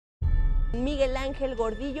Michel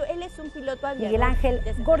Gordillo, él es un piloto aviador. Michel Ángel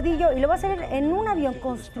Gordillo, y lo va a hacer en un avión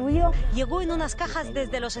construido. Llegó en unas cajas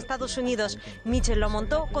desde los Estados Unidos. Michel lo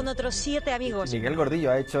montó con otros 7 amigos. Michel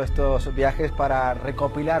Gordillo ha hecho estos viajes para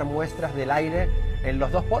recopilar muestras del aire en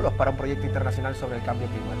los dos polos para un proyecto internacional sobre el cambio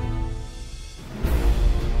climático.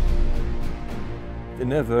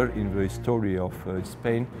 Never in the history of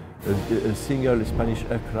Spain a single Spanish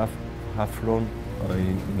aircraft have flown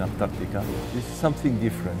in Antarctica. This is something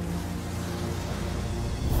different.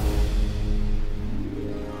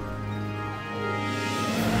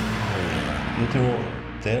 Yo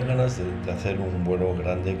tengo ganas de hacer un vuelo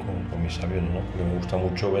grande con mis aviones, ¿no? Porque me gusta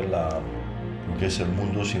mucho ver lo que es el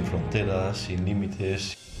mundo sin fronteras, sin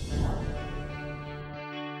límites.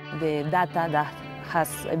 The data that has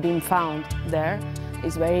been found there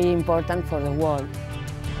is very important for the world.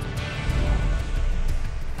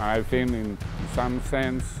 I think in some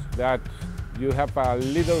sense that you have a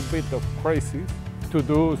little bit of crazy to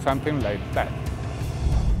do something like that.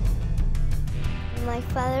 My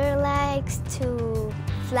father likes to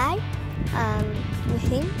fly, and with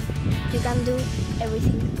him you can do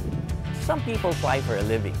everything. Some people fly for a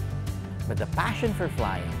living, but the passion for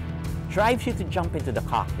flying drives you to jump into the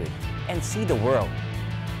cockpit and see the world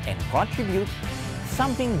and contribute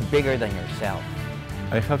something bigger than yourself.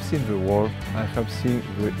 I have seen the world, I have seen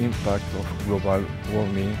the impact of global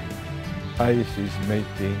warming. Ice is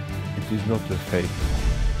melting, it is not a fake.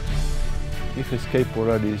 If Escape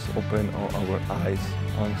Polaris opens our eyes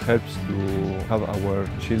and helps to have our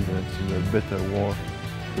children in a better world,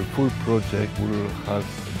 the full project will have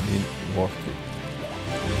been worth it.